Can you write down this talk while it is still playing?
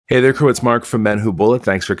Hey there crew, it's Mark from MENWHOBULLET.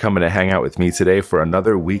 Thanks for coming to hang out with me today for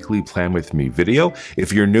another weekly Plan With Me video.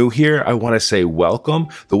 If you're new here, I want to say welcome.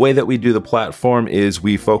 The way that we do the platform is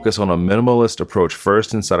we focus on a minimalist approach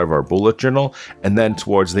first inside of our bullet journal, and then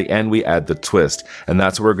towards the end we add the twist. And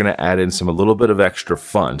that's where we're going to add in a little bit of extra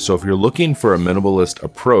fun. So if you're looking for a minimalist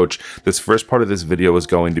approach, this first part of this video is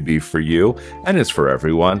going to be for you, and it's for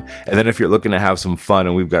everyone. And then if you're looking to have some fun,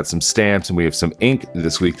 and we've got some stamps and we have some ink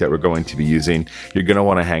this week that we're going to be using, you're going to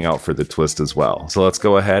want to hang out for the twist as well. So let's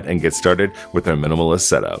go ahead and get started with our minimalist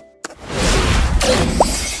setup.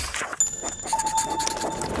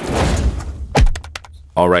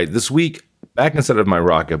 All right, this week, back inside of my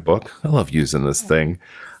Rocketbook, I love using this thing.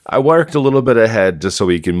 I worked a little bit ahead just so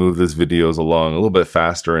we can move these videos along a little bit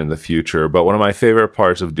faster in the future, but one of my favorite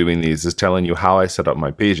parts of doing these is telling you how I set up my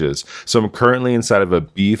pages. So I'm currently inside of a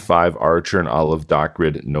B5 Archer and Olive dot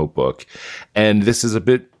grid notebook, and this is a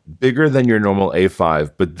bit bigger than your normal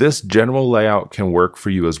A5, but this general layout can work for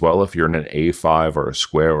you as well if you're in an A5 or a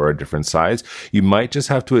square or a different size. You might just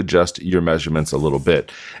have to adjust your measurements a little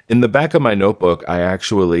bit. In the back of my notebook, I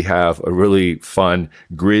actually have a really fun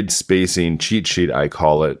grid spacing cheat sheet, I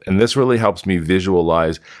call it, and this really helps me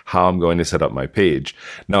visualize how I'm going to set up my page.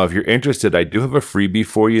 Now, if you're interested, I do have a freebie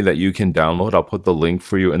for you that you can download. I'll put the link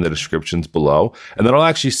for you in the descriptions below, and that'll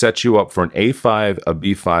actually set you up for an A5, a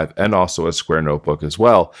B5, and also a square notebook as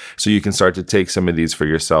well. So you can start to take some of these for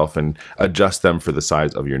yourself and adjust them for the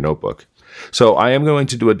size of your notebook. So I am going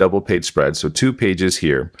to do a double page spread, so 2 pages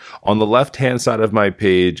here. On the left hand side of my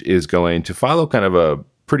page is going to follow kind of a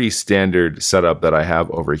pretty standard setup that I have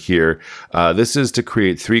over here. This is to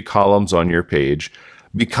create 3 columns on your page.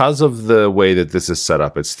 Because of the way that this is set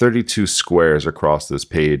up, it's 32 squares across this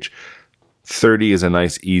page. 30 is a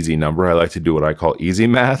nice easy number. I like to do what I call easy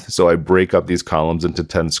math. So I break up these columns into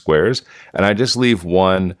 10 squares, and I just leave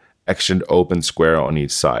one extra open square on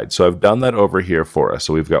each side. So I've done that over here for us.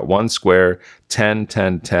 So we've got 1 square, 10,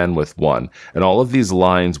 10, 10 with 1. And all of these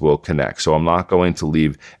lines will connect. So I'm not going to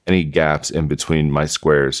leave any gaps in between my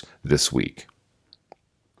squares this week.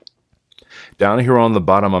 Down here on the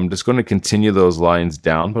bottom, I'm just going to continue those lines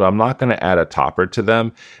down, but I'm not going to add a topper to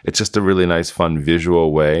them. It's just a really nice, fun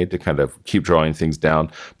visual way to kind of keep drawing things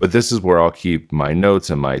down. But this is where I'll keep my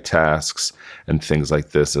notes and my tasks and things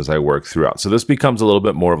like this as I work throughout. So this becomes a little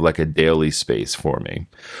bit more of like a daily space for me.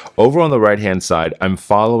 Over on the right-hand side, I'm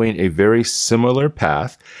following a very similar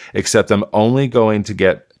path, except I'm only going to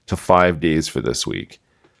get to 5 days for this week.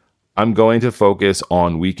 I'm going to focus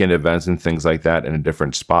on weekend events and things like that in a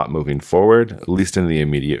different spot moving forward, at least in the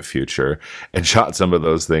immediate future, and jot some of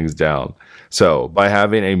those things down. So by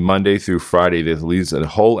having a Monday through Friday, this leaves a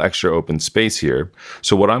whole extra open space here.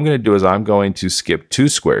 So what I'm going to do is I'm going to skip 2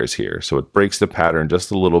 squares here. So it breaks the pattern just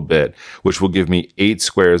a little bit, which will give me 8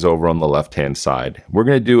 squares over on the left-hand side. We're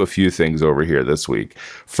going to do a few things over here this week.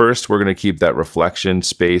 First, we're going to keep that reflection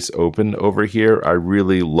space open over here. I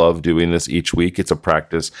really love doing this each week. It's a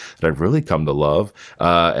practice that I've really come to love,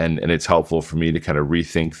 and it's helpful for me to kind of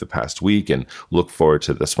rethink the past week and look forward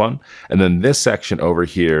to this one. And then this section over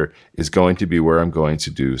here is going to be where I'm going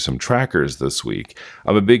to do some trackers this week.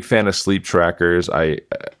 I'm a big fan of sleep trackers. I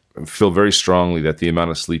feel very strongly that the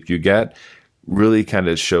amount of sleep you get really kind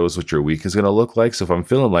of shows what your week is going to look like. So if I'm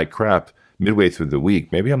feeling like crap midway through the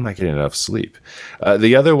week, maybe I'm not getting enough sleep.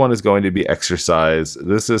 The other one is going to be exercise.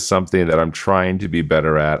 This is something that I'm trying to be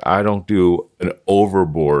better at. I don't do an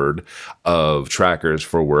overboard of trackers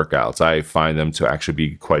for workouts. I find them to actually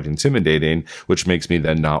be quite intimidating, which makes me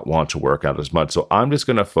then not want to work out as much. So I'm just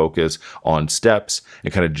going to focus on steps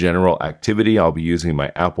and kind of general activity. I'll be using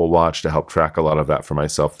my Apple Watch to help track a lot of that for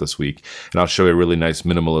myself this week. And I'll show you a really nice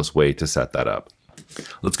minimalist way to set that up.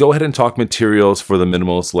 Let's go ahead and talk materials for the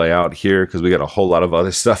minimalist layout here, because we got a whole lot of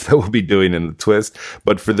other stuff that we'll be doing in the twist.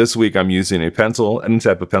 But for this week, I'm using a pencil. Any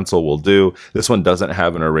type of pencil will do. This one doesn't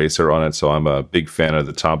have an eraser on it, so I'm a big fan of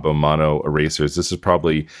the Tombow Mono erasers. This is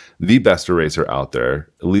probably the best eraser out there,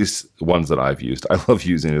 at least ones that I've used. I love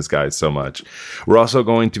using this guy so much. We're also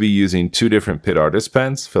going to be using 2 different Pitt Artist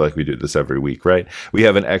pens. I feel like we do this every week, right? We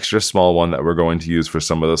have an extra small one that we're going to use for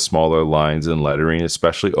some of the smaller lines and lettering,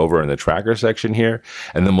 especially over in the tracker section here.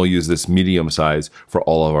 And then we'll use this medium size for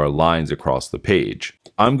all of our lines across the page.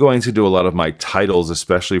 I'm going to do a lot of my titles,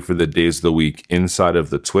 especially for the days of the week inside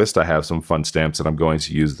of the twist. I have some fun stamps that I'm going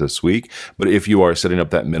to use this week. But if you are setting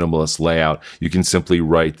up that minimalist layout, you can simply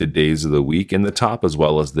write the days of the week in the top as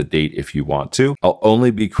well as the date if you want to. I'll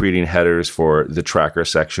only be creating headers for the tracker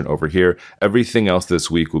section over here. Everything else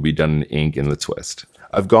this week will be done in ink in the twist.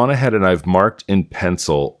 I've gone ahead and I've marked in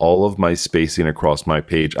pencil all of my spacing across my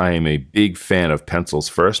page. I am a big fan of pencils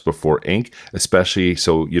first before ink, especially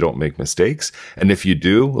so you don't make mistakes. And if you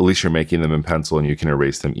do, at least you're making them in pencil and you can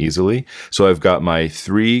erase them easily. So I've got my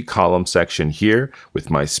 3-column section here with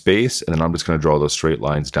my space, and then I'm just going to draw those straight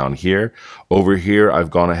lines down here. Over here,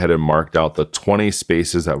 I've gone ahead and marked out the 20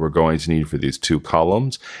 spaces that we're going to need for these 2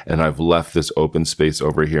 columns, and I've left this open space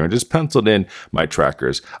over here and just penciled in my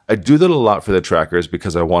trackers. I do that a lot for the trackers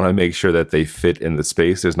because I want to make sure that they fit in the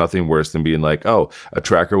space. There's nothing worse than being like, oh, a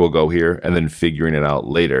tracker will go here, and then figuring it out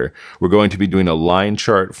later. We're going to be doing a line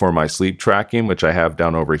chart for my sleep tracking, which I have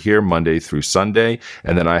down over here Monday through Sunday,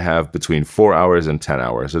 and then I have between 4 hours and 10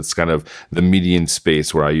 hours. It's kind of the median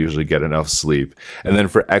space where I usually get enough sleep. And then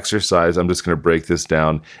for exercise, I'm just going to break this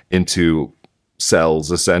down into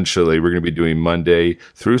cells. Essentially, we're going to be doing Monday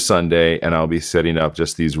through Sunday, and I'll be setting up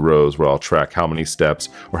just these rows where I'll track how many steps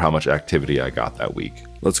or how much activity I got that week.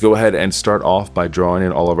 Let's go ahead and start off by drawing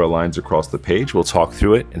in all of our lines across the page. We'll talk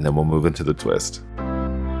through it, and then we'll move into the twist.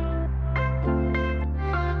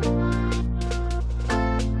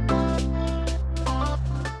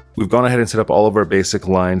 We've gone ahead and set up all of our basic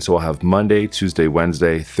lines, so we'll have Monday, Tuesday,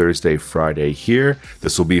 Wednesday, Thursday, Friday here.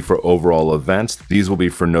 This will be for overall events. These will be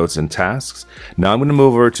for notes and tasks. Now I'm going to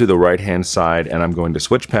move over to the right-hand side, and I'm going to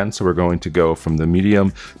switch pens, so we're going to go from the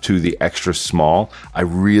medium to the extra small. I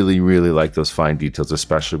really like those fine details,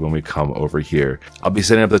 especially when we come over here. I'll be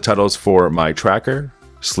setting up the titles for my tracker,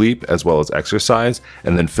 sleep, as well as exercise,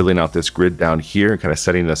 and then filling out this grid down here and kind of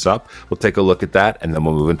setting this up. We'll take a look at that, and then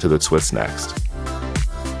we'll move into the twist next.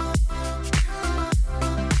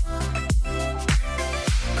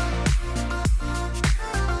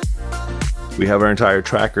 We have our entire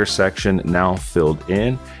tracker section now filled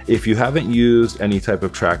in. If you haven't used any type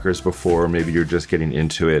of trackers before, maybe you're just getting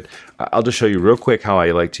into it, I'll just show you real quick how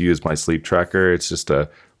I like to use my sleep tracker. It's just a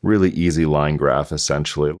really easy line graph,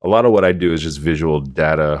 essentially. A lot of what I do is just visual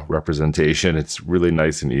data representation. It's really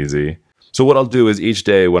nice and easy. So what I'll do is each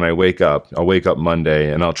day when I wake up, I'll wake up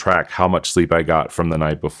Monday and I'll track how much sleep I got from the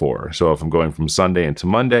night before. So if I'm going from Sunday into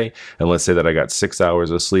Monday, and let's say that I got 6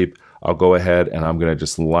 hours of sleep, I'll go ahead and I'm going to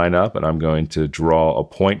just line up and I'm going to draw a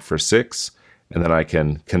point for 6, and then I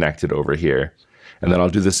can connect it over here. And then I'll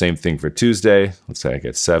do the same thing for Tuesday. Let's say I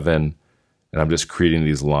get 7, and I'm just creating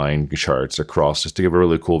these line charts across just to give a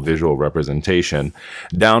really cool visual representation.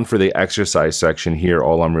 Down for the exercise section here,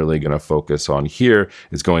 all I'm really going to focus on here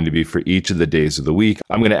is going to be for each of the days of the week.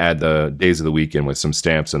 I'm going to add the days of the week in with some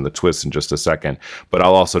stamps and the twists in just a second, but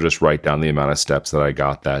I'll also just write down the amount of steps that I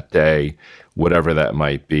got that day, whatever that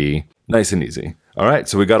might be. Nice and easy. All right,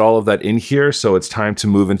 so we got all of that in here, so it's time to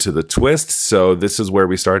move into the twist. So this is where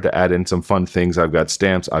we start to add in some fun things. I've got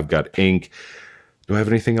stamps, I've got ink. Do I have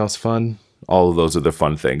anything else fun? All of those are the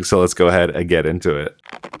fun things. So let's go ahead and get into it.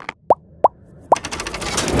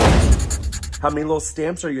 How many little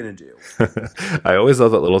stamps are you going to do? I always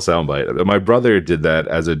love that little soundbite. My brother did that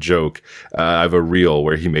as a joke. I have a reel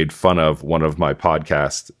where he made fun of one of my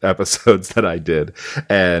podcast episodes that I did.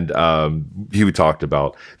 And he talked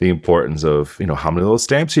about the importance of, how many little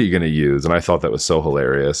stamps are you going to use? And I thought that was so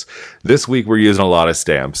hilarious. This week, we're using a lot of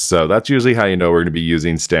stamps. So that's usually how you know we're going to be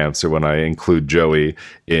using stamps, or when I include Joey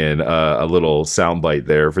in a little soundbite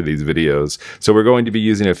there for these videos. So we're going to be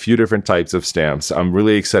using a few different types of stamps. I'm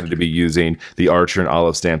really excited to be using the Archer and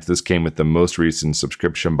Olive stamps. This came with the most recent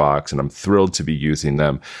subscription box, and I'm thrilled to be using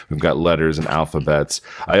them. We've got letters and alphabets.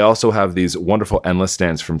 I also have these wonderful endless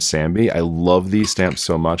stamps from Samby. I love these stamps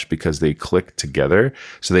so much because they click together.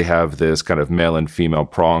 So they have this kind of male and female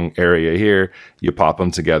prong area here. You pop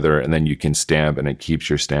them together, and then you can stamp, and it keeps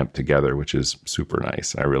your stamp together, which is super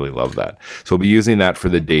nice. I really love that. So we'll be using that for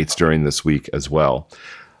the dates during this week as well.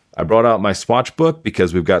 I brought out my swatch book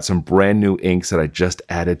because we've got some brand new inks that I just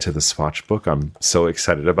added to the swatch book. I'm so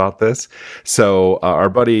excited about this. So our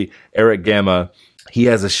buddy Eric Gamma, he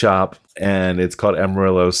has a shop, and it's called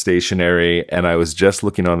Amarillo Stationery. And I was just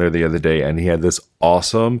looking on there the other day, and he had this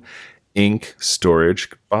awesome ink storage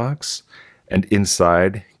box, and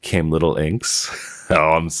inside came little inks.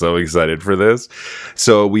 Oh, I'm so excited for this.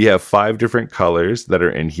 So we have 5 different colors that are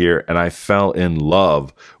in here, and I fell in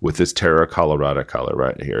love with this Terra Colorado color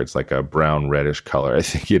right here. It's like a brown reddish color. I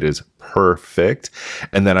think it is perfect.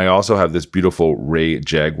 And then I also have this beautiful Ray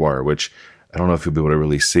Jaguar, which I don't know if you'll be able to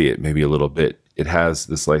really see it, maybe a little bit it has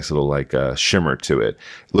this nice little like shimmer to it.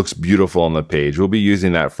 It looks beautiful on the page. We'll be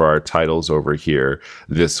using that for our titles over here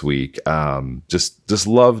this week. Just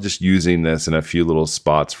love just using this in a few little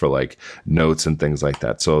spots for like notes and things like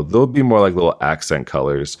that. So there'll be more like little accent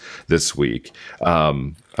colors this week.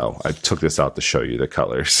 Oh, I took this out to show you the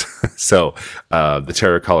colors. So the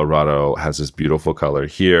Terra Colorado has this beautiful color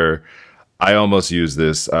here. I almost use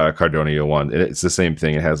this Cardonia one. It's the same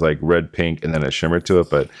thing. It has like red, pink, and then a shimmer to it,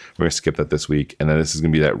 but we're going to skip that this week. And then this is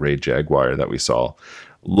going to be that Ray Jaguar that we saw.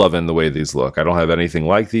 Loving the way these look. I don't have anything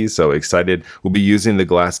like these, so excited. We'll be using the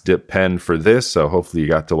glass dip pen for this, so hopefully you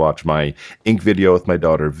got to watch my ink video with my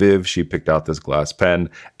daughter Viv. She picked out this glass pen,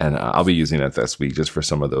 and I'll be using it this week just for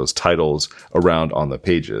some of those titles around on the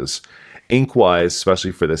pages. Ink-wise,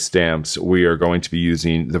 especially for the stamps, we are going to be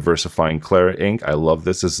using the VersaFine Clara ink. I love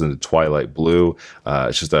this. This is in the Twilight Blue.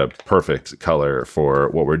 It's just a perfect color for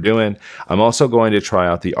what we're doing. I'm also going to try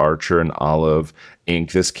out the Archer and Olive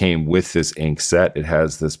ink. This came with this ink set. It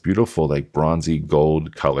has this beautiful like bronzy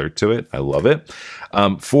gold color to it. I love it.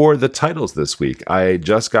 For the titles this week, I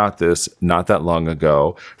just got this not that long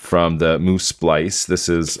ago from the Moose Splice. This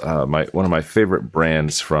is one of my favorite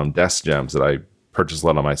brands from Desk Gems that I purchased a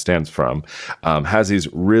lot of my stands from. Has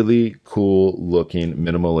these really cool looking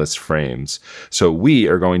minimalist frames. So we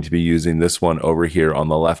are going to be using this one over here on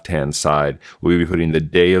the left hand side. We'll be putting the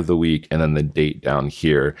day of the week and then the date down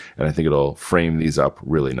here, and I think it'll frame these up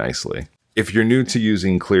really nicely. If you're new to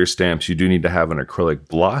using clear stamps, you do need to have an acrylic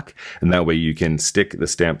block, and that way you can stick the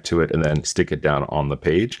stamp to it and then stick it down on the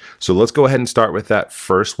page. So let's go ahead and start with that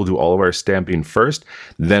first. We'll do all of our stamping first,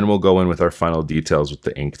 then we'll go in with our final details with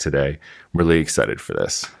the ink today. I'm really excited for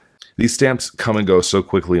this. These stamps come and go so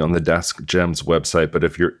quickly on the Desk Gems website, but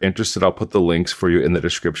if you're interested, I'll put the links for you in the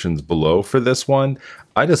descriptions below for this one.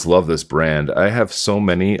 I just love this brand. I have so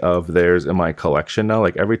many of theirs in my collection now.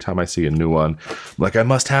 Like every time I see a new one, I'm like, I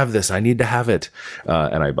must have this. I need to have it.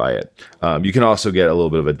 And I buy it. You can also get a little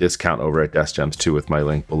bit of a discount over at Desk Gems too with my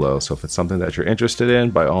link below. So if it's something that you're interested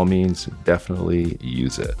in, by all means, definitely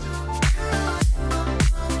use it.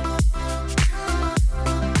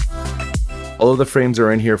 All of the frames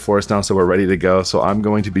are in here for us now, so we're ready to go. So I'm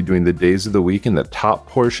going to be doing the days of the week in the top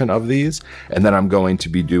portion of these, and then I'm going to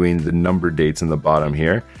be doing the number dates in the bottom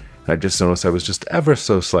here. I just noticed I was just ever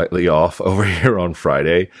so slightly off over here on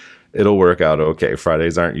Friday. It'll work out okay.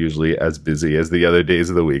 Fridays aren't usually as busy as the other days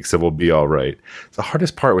of the week, so we'll be all right. The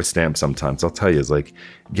hardest part with stamps sometimes, I'll tell you, is like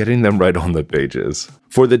getting them right on the pages.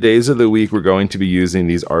 For the days of the week, we're going to be using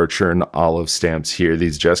these Archer and Olive stamps here.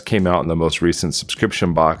 These just came out in the most recent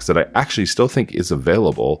subscription box that I actually still think is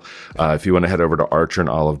available. If you want to head over to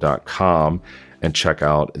archerandolive.com and check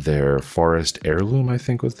out their Forest Heirloom, I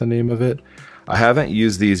think was the name of it. I haven't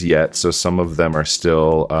used these yet, so some of them are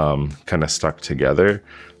still kind of stuck together.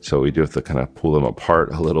 So we do have to kind of pull them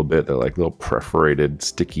apart a little bit. They're like little perforated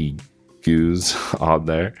sticky goos on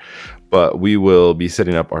there. But we will be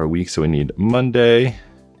setting up our week. So we need Monday.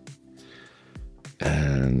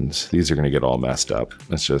 And these are going to get all messed up.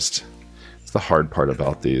 It's the hard part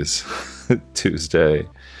about these. Tuesday.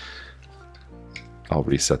 I'll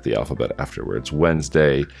reset the alphabet afterwards.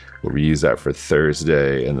 Wednesday, we'll reuse that for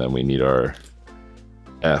Thursday. And then we need our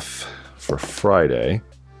F for Friday.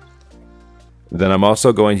 Then I'm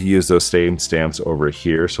also going to use those same stamps over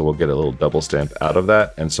here, so we'll get a little double stamp out of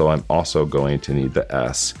that. And so I'm also going to need the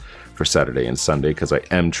S for Saturday and Sunday because I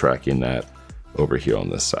am tracking that over here on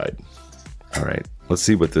this side. All right, let's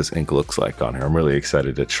see what this ink looks like on here. I'm really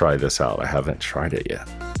excited to try this out. I haven't tried it yet.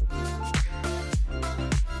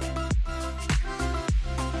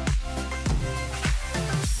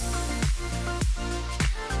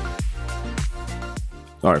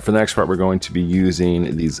 All right, for the next part, we're going to be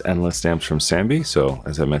using these endless stamps from Sambi. So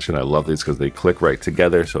as I mentioned, I love these because they click right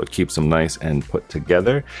together, so it keeps them nice and put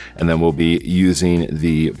together. And then we'll be using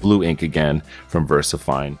the blue ink again from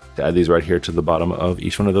VersaFine to add these right here to the bottom of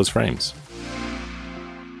each one of those frames.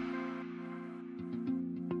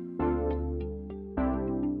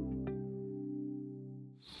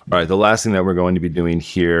 All right, the last thing that we're going to be doing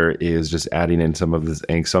here is just adding in some of this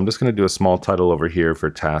ink. So I'm just going to do a small title over here for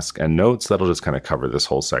task and notes. That'll just kind of cover this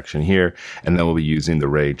whole section here. And then we'll be using the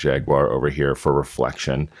Ray Jaguar over here for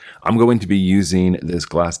reflection. I'm going to be using this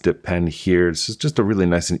glass dip pen here. This is just a really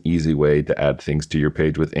nice and easy way to add things to your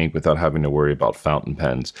page with ink without having to worry about fountain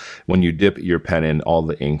pens. When you dip your pen in, all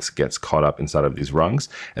the inks gets caught up inside of these rungs,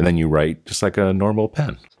 and then you write just like a normal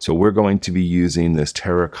pen. So we're going to be using this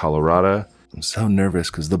Terra Colorado. I'm so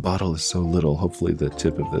nervous because the bottle is so little. Hopefully the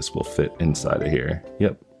tip of this will fit inside of here.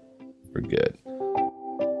 Yep, we're good.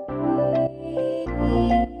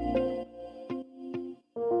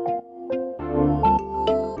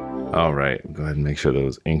 All right, go ahead and make sure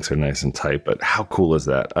those inks are nice and tight, but how cool is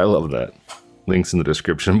that? I love that. Links in the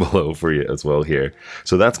description below for you as well here.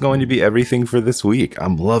 So that's going to be everything for this week.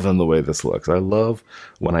 I'm loving the way this looks. I love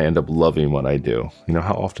when I end up loving what I do. You know,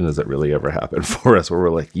 how often does it really ever happen for us where we're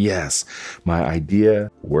like, yes, my idea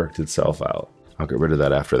worked itself out. I'll get rid of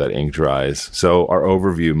that after that ink dries. So our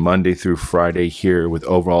overview Monday through Friday here with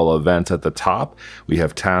overall events at the top. We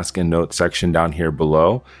have task and note section down here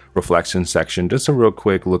below. Reflection section, just a real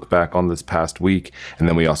quick look back on this past week. And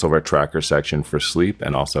then we also have our tracker section for sleep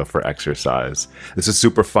and also for exercise. This is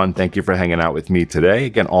super fun. Thank you for hanging out with me today.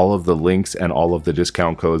 Again, all of the links and all of the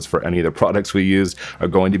discount codes for any of the products we use are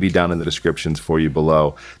going to be down in the descriptions for you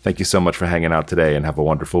below. Thank you so much for hanging out today and have a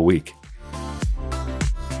wonderful week.